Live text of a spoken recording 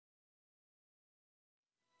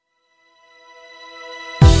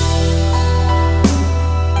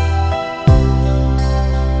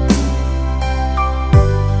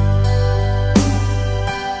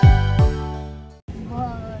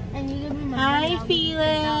Hi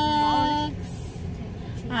Felix.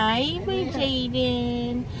 Hi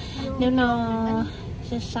Jaden. Nó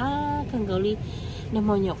sa cần gọi đi. Nó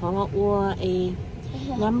mò nhọc họ ua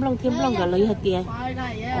nhắm lông thêm lông cả lấy hạt tiền.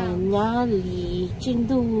 Nhá lì chân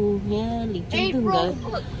tu nhá lì chân tu ngờ.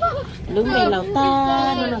 Lúc này lão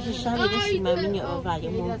ta nó sa để cái gì mà mình nhọ vào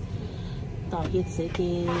giống mu. Tỏ hiện sự thì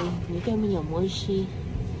những cái mình nhọ mỗi gì.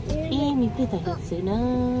 Mình biết tỏ hiện sự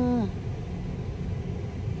nữa.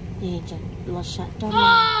 Thì chẳng lo sát trong này.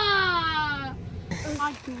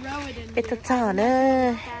 Cái thật sao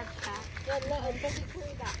nữa.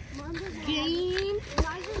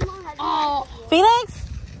 Felix,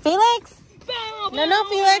 Felix, no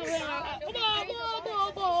Felix.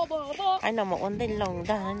 Anh nào một ổn định lòng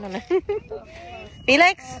ra anh nào này.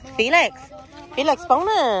 Felix bóng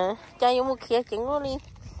nè, cha yêu một khía chứng luôn đi.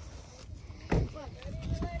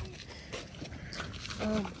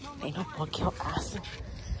 They don't walk your ass.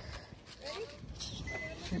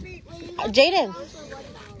 Jaden,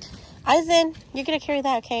 Eisen, you're gonna carry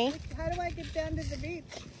that, okay? How do I get down to the beach?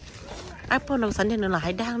 Ai bỏ nông sản nên là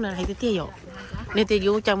hãy đang là hãy tiếp theo nên tiêu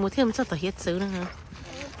dùng trong một thêm sao tao hết xứ nữa hả?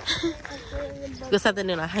 Cứ sao tên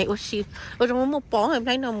là hãy oxy, ở trong một bó em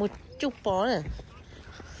thấy nào một chút bó nè.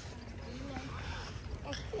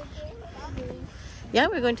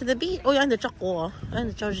 Yeah, we're going to the beach. Oh, you're in the chocolate. I'm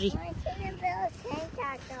the Georgie.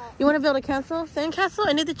 You want to build a castle? Sand castle?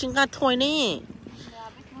 I need the chinga toy ne.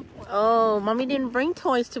 Oh, mommy didn't bring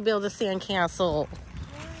toys to build a sand castle.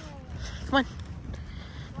 Come on.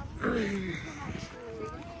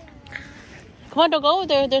 Come on, don't go over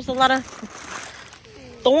there. There's a lot of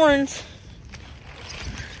thorns.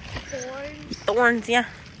 Thorns, yeah.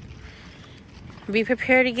 Be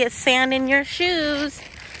prepared to get sand in your shoes.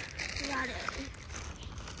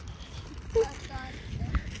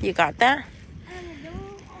 You got that?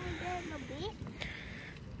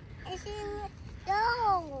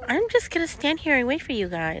 I'm just gonna stand here and wait for you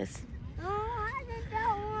guys.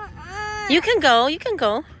 You can go. You can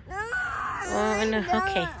go. Oh, no.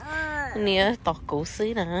 Okay. Nè, tọt cổ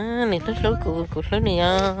xí nè. Nè, nó lối cổ lối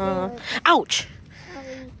nè. Ouch!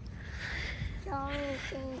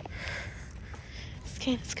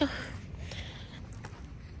 Okay, let's go.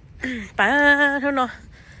 Ba thôi nó.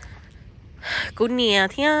 Cô nè,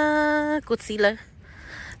 thia, cô xí lên.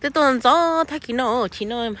 Thế tôi gió thay kỹ nó, chỉ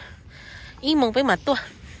nó em. Ý mong với mặt tôi.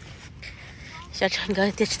 Sao chẳng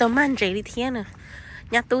gọi thì tao mang dậy đi thia nè.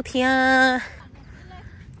 Nhát tôi thia.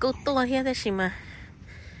 Cô tôi thia thế gì mà.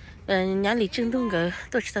 Nhá lý chân đúng gỡ.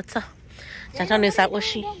 Tôi chỉ thật sao. Chẳng cho nên sao quá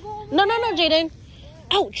xí. No, Jaden.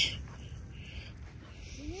 Ouch.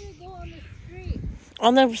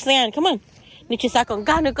 On the sand, come on. Nè chỉ sao còn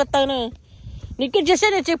cá nữa có tơ nữa. Nè cứ chỉ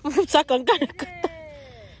sẽ để chỉ sao còn cá nữa có tơ.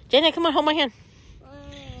 Jaden, come on, hold my hand.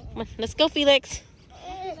 Come on, let's go, Felix.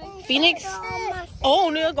 Felix.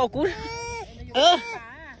 Oh, nè có cún.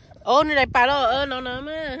 Oh, nè đại bà đó. Nó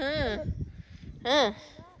mà.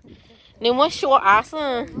 Nè muốn show ass.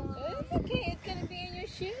 It's okay, it's gonna be in your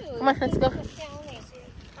shoe. Come on, let's go.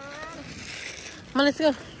 Come on, let's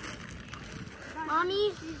go.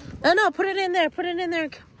 Mommy? Oh, no, put it in there. Put it in there.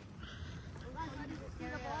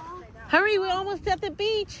 Hurry, we're almost at the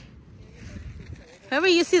beach.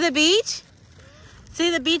 Hurry, you see the beach?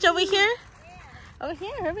 See the beach over here? Over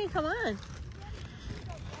here, hurry, come on.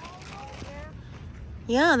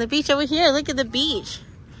 Yeah, the beach over here. Look at the beach.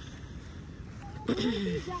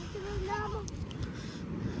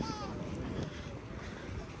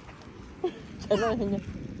 Come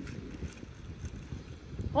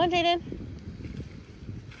on, Jaden.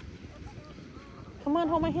 Come on,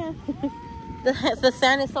 hold my hand. The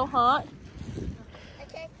sand is so hot. I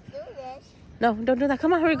can't do this. No, don't do that.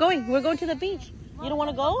 Come on, we're going. We're going to the beach. You don't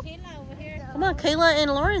want to go? Kayla over here. Come on, Kayla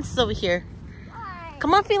and Lawrence is over here. Why?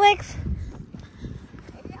 Come on, Felix. Is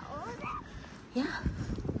it over there? Yeah.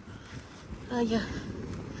 Yeah.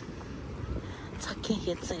 Chắc cái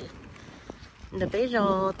hiện sự. Để bây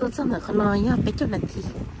giờ tôi xong rồi con nói nhá, bây giờ là gì?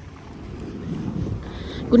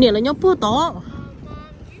 Cô này là nhau bố to.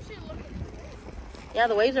 Yeah,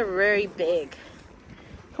 the waves are very big.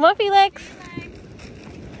 Come on, Felix.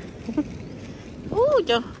 Ooh,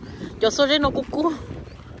 yo so no cuckoo.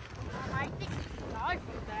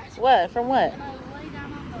 What? From what?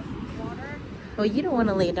 Oh, you don't want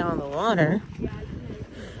to lay down on the water.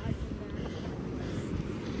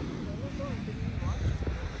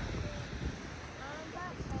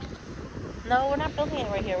 No, we're not building it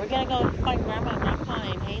right here. We're gonna go find Grandma and Grandpa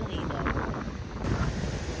and Haley though.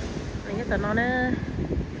 Mình nhất là nó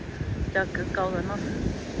cho cứ câu rồi nó.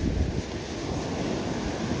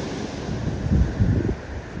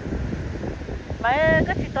 Mấy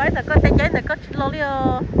có chị tối là có tay trái là có chị lô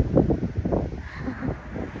liêu.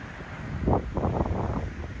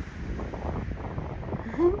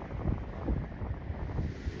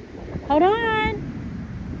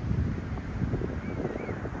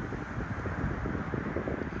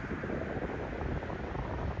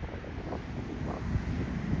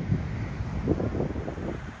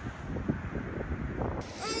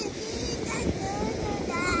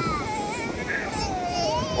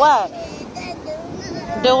 What?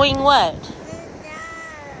 Doing what?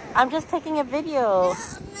 I'm just taking a video.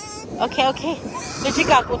 Okay, okay. Did you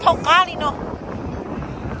go talk kali no?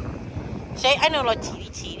 Say I know lo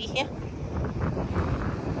chili here.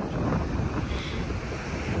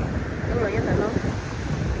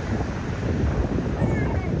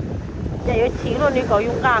 Dạ có chili luôn đi có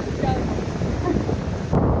dùng cả.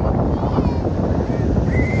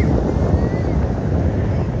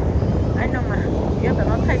 Anh đâu mà, giờ tụi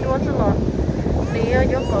nó thay đua chứ rồi. Đi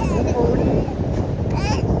vô có food.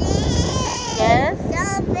 Yes.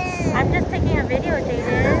 I'm just taking a video,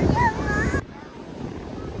 Jaden.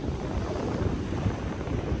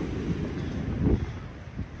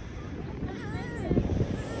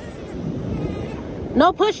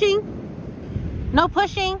 No pushing. No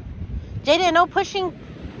pushing. Jaden, no pushing.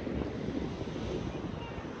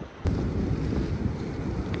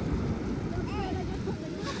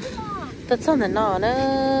 Tất nhiên là nó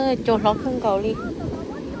cho nó không cầu đi.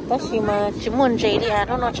 Đó là mà chỉ muốn chơi đi à,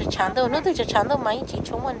 nó chỉ chán đâu, nó chỉ chán đâu mấy chỉ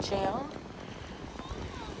chúng muốn chơi á.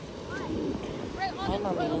 Cái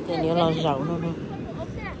nào mình thì nhớ là giàu thôi.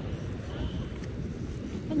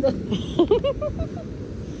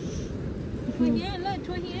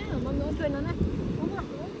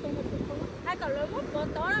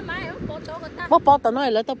 Bố bỏ tao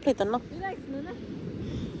nói lấy tao plei tao nó.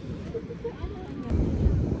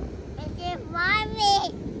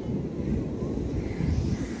 Mommy.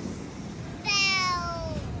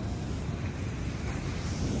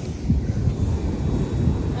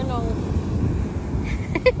 I know.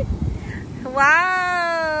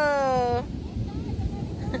 Wow.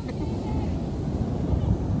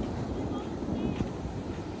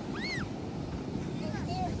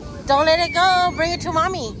 Don't let it go. Bring it to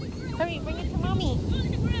mommy. Hurry, bring it to mommy.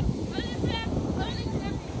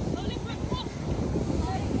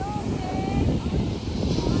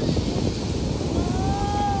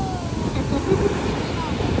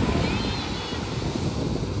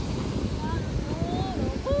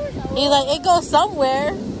 He's like, it goes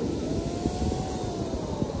somewhere.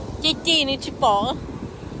 Chị này chị bỏ.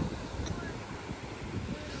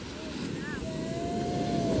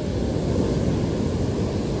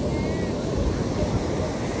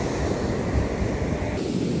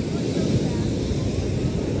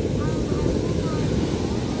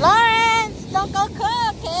 Lawrence, don't go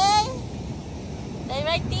cook, okay? Stay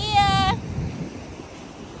right there.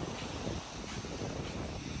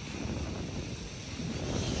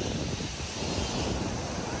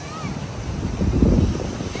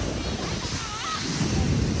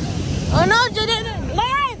 Oh no, Jaden!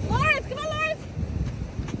 Lawrence! Lawrence! Come on, Lawrence!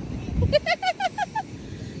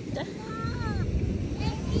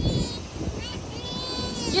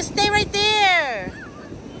 You stay right there!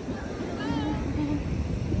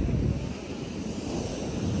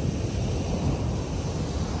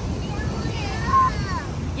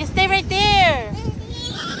 You stay right there!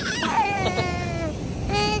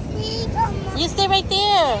 You stay right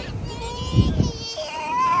there!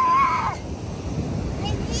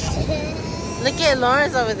 Look at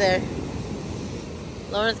Lawrence over there.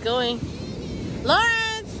 Lawrence going.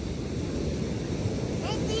 Lawrence!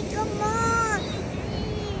 Come on.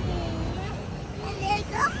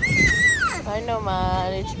 I know,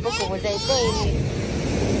 man. It's book over there, baby.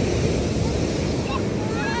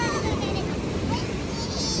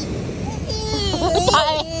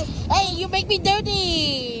 Hey, you make me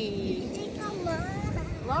dirty.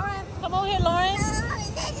 Lawrence, come over here, Lawrence.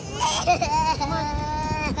 Come on.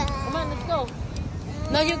 Come on, let's go.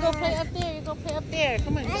 No, you go play up there. You go play up there.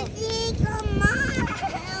 Come on, go.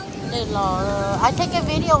 Hey, Laura. I take a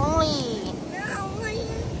video only.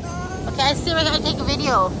 Okay, I see. I gotta take a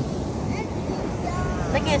video.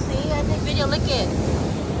 Look at, see? I take video. Look at.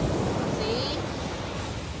 See?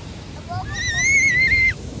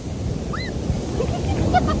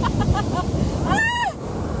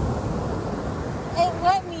 It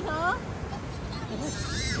wet me, huh?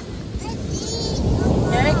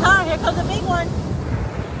 Here it comes. Here comes a big one.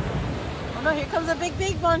 Oh no, here comes a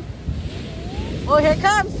big one. Oh, here it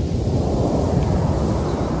comes.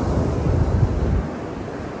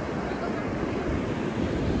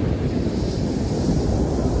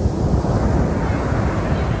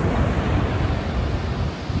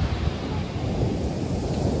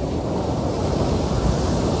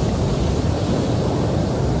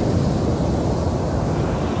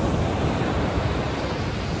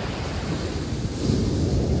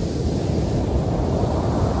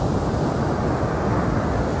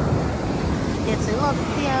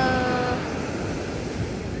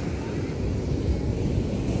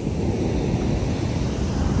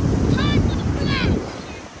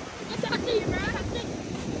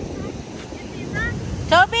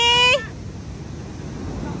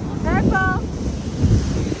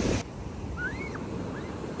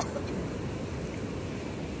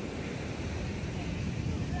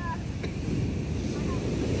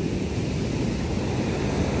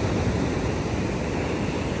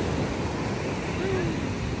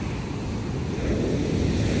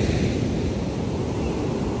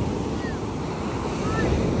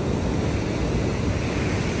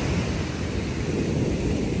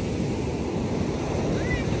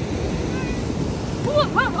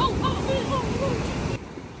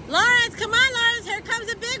 Lawrence, come on, Lawrence. Here comes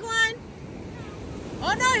a big one.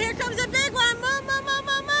 Oh no, here comes a big one. Move, move, move,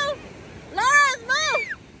 move, move. Lawrence, move.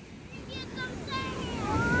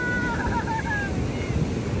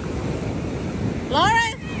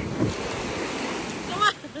 Lawrence. Come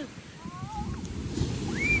on.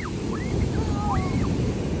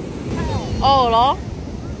 Oh, Lord.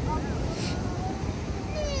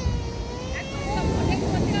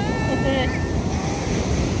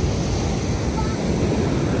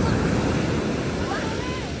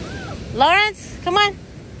 Lawrence, come on.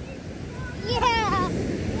 Yeah.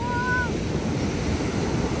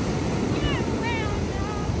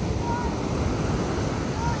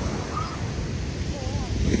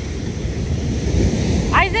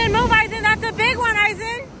 Eisen, move, Eisen. That's a big one,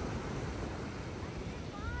 Eisen.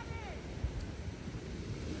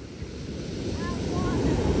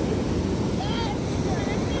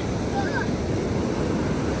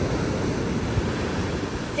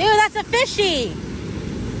 Ew, that's a fishy.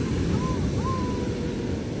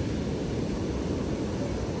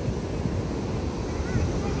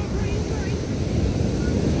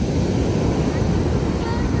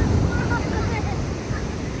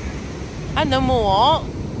 Ano mo?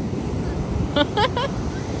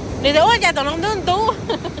 Đi đâu ra tao không đứng tú.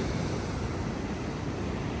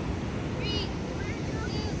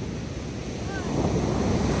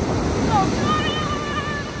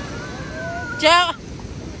 Chào.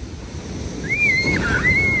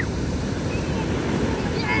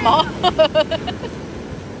 Bỏ.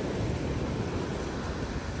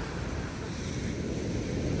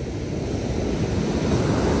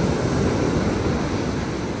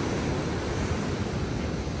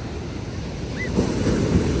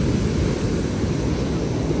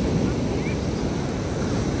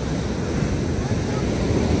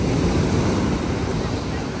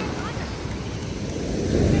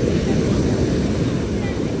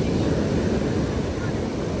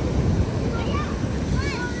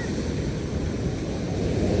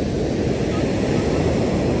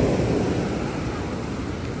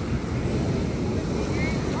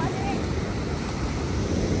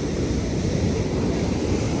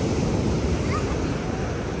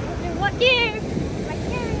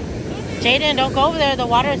 Jaden, don't go over there. The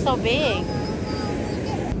water is so big.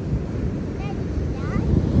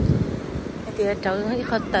 Thì trời ơi,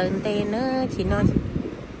 khó tận tên nữa chỉ nói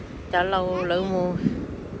trả lâu lỡ mù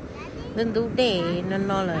nên đủ để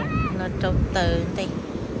nó là nó trâu tận tên.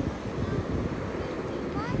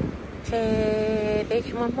 Thế bé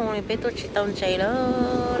chúng mình hôm nay bé tôi chỉ tông chạy đó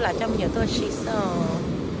là trong giờ tôi chỉ sợ.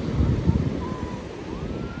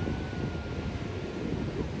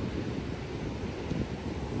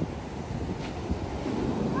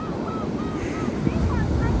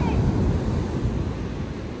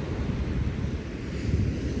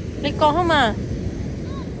 Đi con không mà.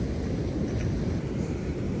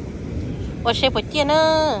 Tôi sẽ bỏ tiền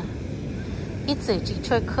nữa. Ít giờ chỉ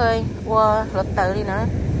chơi khơi. Tôi lọt tờ đi nữa.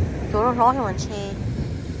 Chú nó nói cho mình chơi.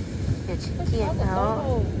 Giờ chỉ kia đó.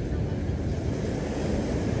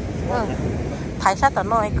 Thái sát tao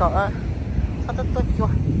nói cỡ. Sao tôi tốt chưa?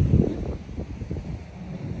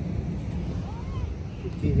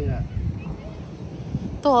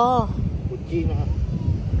 Tôi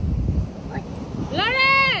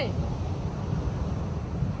Larry!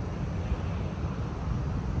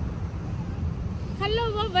 Hello,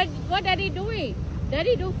 what Daddy doing?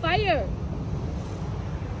 Daddy do fire.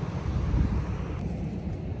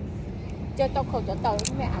 Cho tao khẩu cho tao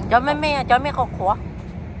mẹ ăn. Cho mẹ khẩu khóa.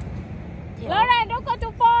 Larry, don't go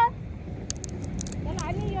too far. Trở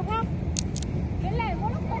lại đi rồi ha. Cái này có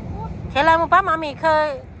lúc đẹp quá. Cái này một bác mà mình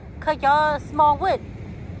khơi cho small wood.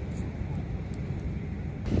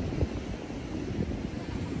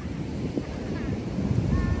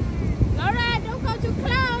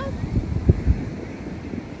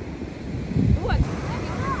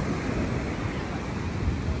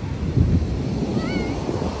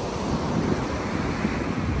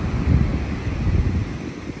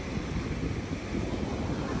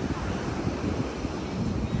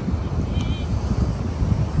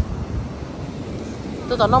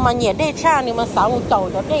 Tôi tưởng nó mà nhiệt đây cha nhưng mà sáu một chậu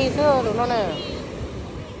cho đây xưa được nó nè.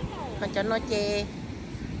 Mà cho nó chê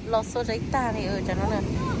lo số giấy ta thì cho nó nè.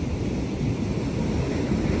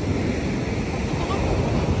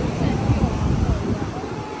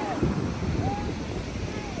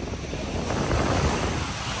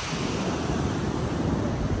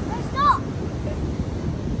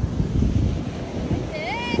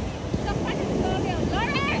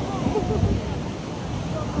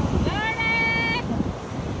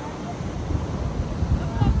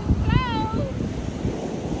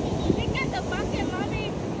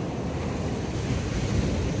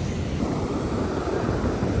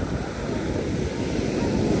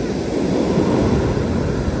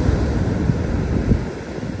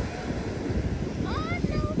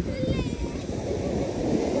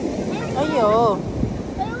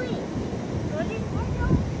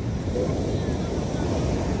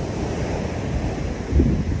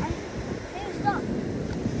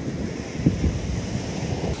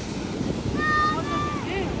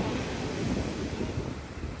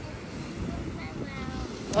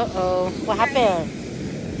 What happened?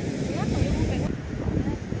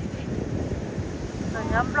 Rồi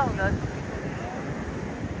nhắm lông rồi.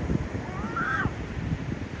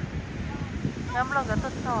 Nhắm lông cái tốt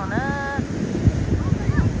nhỏ nữa.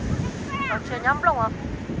 Còn chưa nhắm lông à?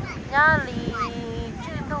 Nhá lì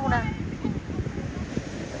chưa đâu nè.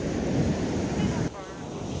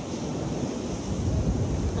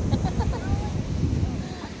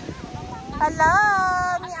 Hello,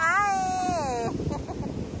 mi ai?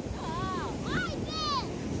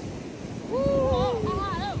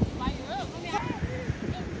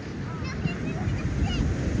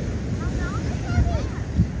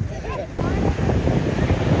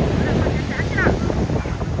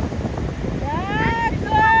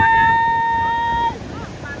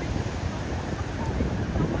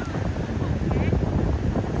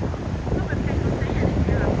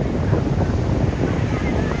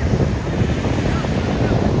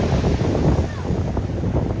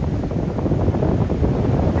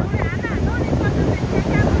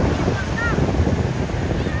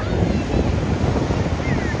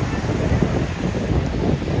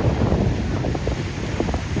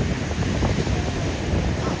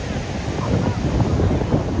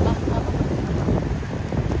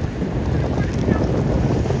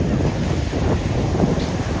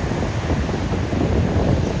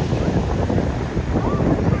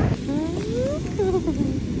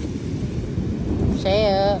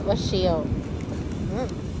 What shell?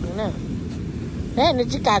 Nè, nó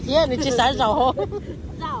chỉ cà thế, nó chỉ xả dầu.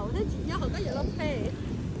 Dầu nó chỉ nhớ hồi có giờ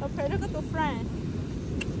nó phê nó có tụ friend.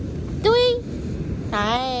 Tui.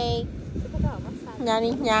 Hi. Nhà đi,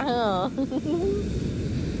 nhà hả?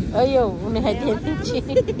 Ơi yo, này hay tiền chứ.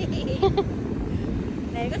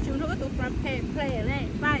 Này có chúng nó có tụ friend play này,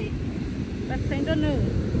 bay. Bay friend đó nữa.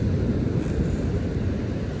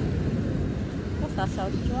 Có sao sao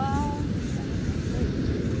cho.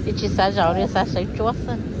 Thì chỉ xả dầu đi xả sấy chuột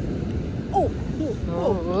thôi.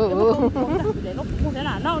 Để nó không thế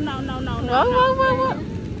nào, no.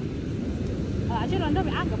 Chứ nó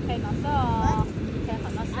bị ăn cà phê nó sao, phê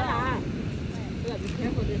nó sao. Bây giờ bị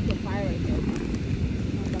kéo vào đến fire rồi kìa.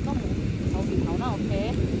 Nó có một hậu vị hậu nó ok.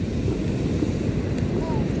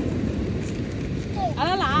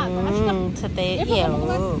 Đó là. Tê hiểu.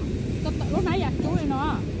 Lúc nãy giờ chú đi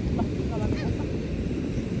nó.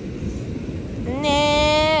 No,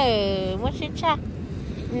 what should cha?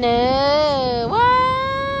 No, wow,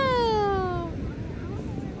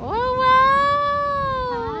 wow,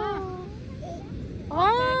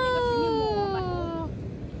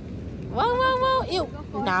 wow, yêu,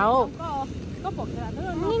 nào. Có một cái là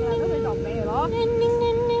nó bị đọc bè đó. Cái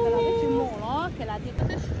là cái chim mồ đó, cái là thì có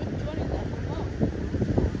cái chúa này đó.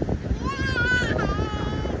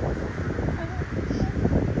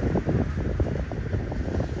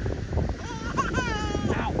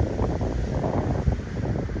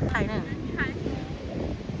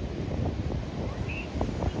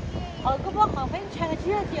 Có bác họ phải chạy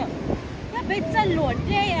chứ chị. Nó bị chân luồn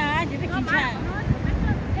đây à, chỉ phải kiểm tra.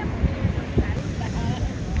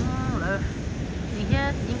 Thì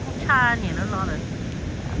cái những cũng cha nhỉ nó rồi.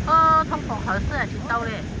 Thông phòng hỏi sự là chúng tao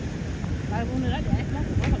đấy.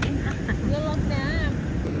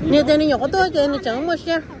 Nhiều tiền nhỏ tôi kìa, nó chẳng mua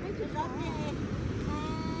xe.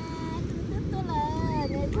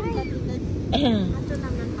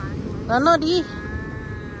 Nó đi.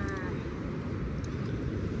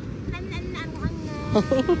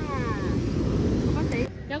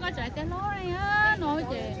 Cho có chạy cái ló này á, nói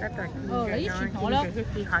chị. Lấy chuyện nó đó.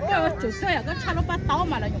 Ôi, chủ xe là có cha nó bắt tao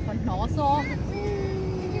mà là nhục phần nó so.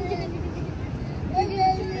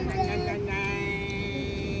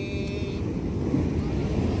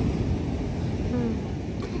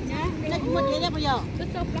 Mua đĩa bây giờ.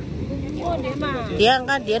 Đĩa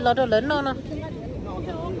cái đĩa nó lớn nó nè.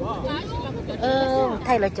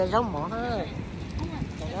 Thay là chả giống mỏ hơn.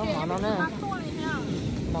 Chả giống mỏ nó nè.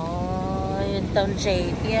 Nó tuần trì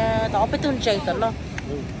kia đó phải tuần trì tận lo.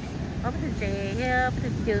 Nó phải tuần trì kia phải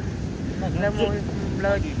tuần trừ. Là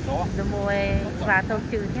mùi và tuần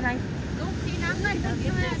trừ thế này.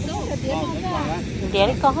 Đĩa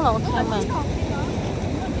đi có lâu thôi mà.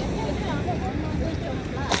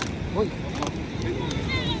 Ui.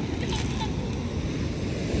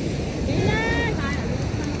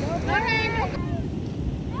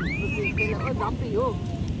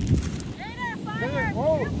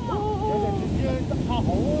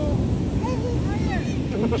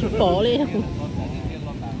 Chụp bộ đi.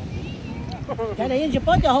 Cái này chụp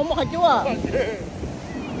bó cho không có chú à.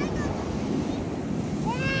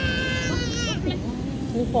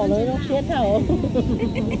 Chụp bộ lấy nó chết hả?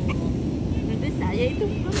 Mình tới xả giấy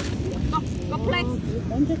tung có.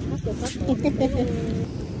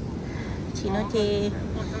 Chị nói chị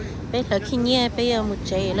bây giờ khi nhé bây giờ một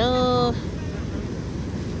trẻ lo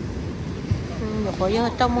một hồi giờ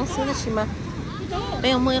trong món sữa chị mà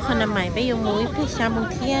bây giờ mua con làm mày bây giờ mua cái sao mua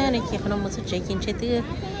thia này chị còn một số trẻ chín trẻ tư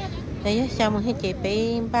bây giờ sao mua hết trẻ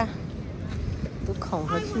bây ba tôi khổng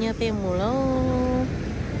rồi khi nhé bây giờ mua lâu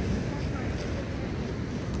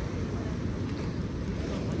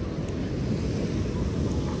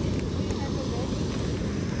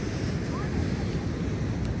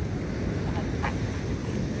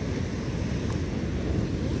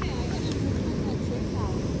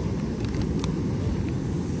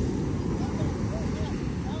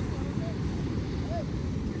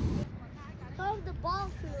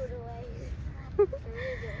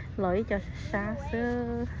lỗi cho xa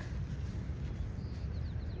xưa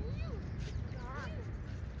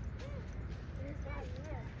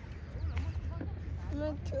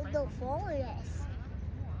to the forest.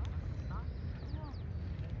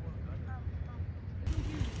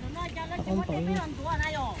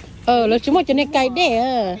 Là chúng mua cho nên cày đẻ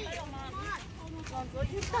à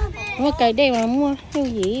mua cày đẻ mà mua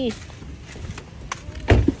cái gì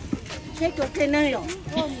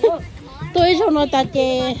tôi cho nó ta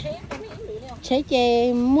chè chế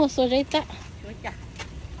chè mua số giấy ta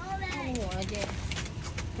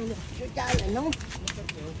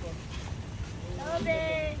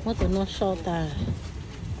mua tụi nó so ta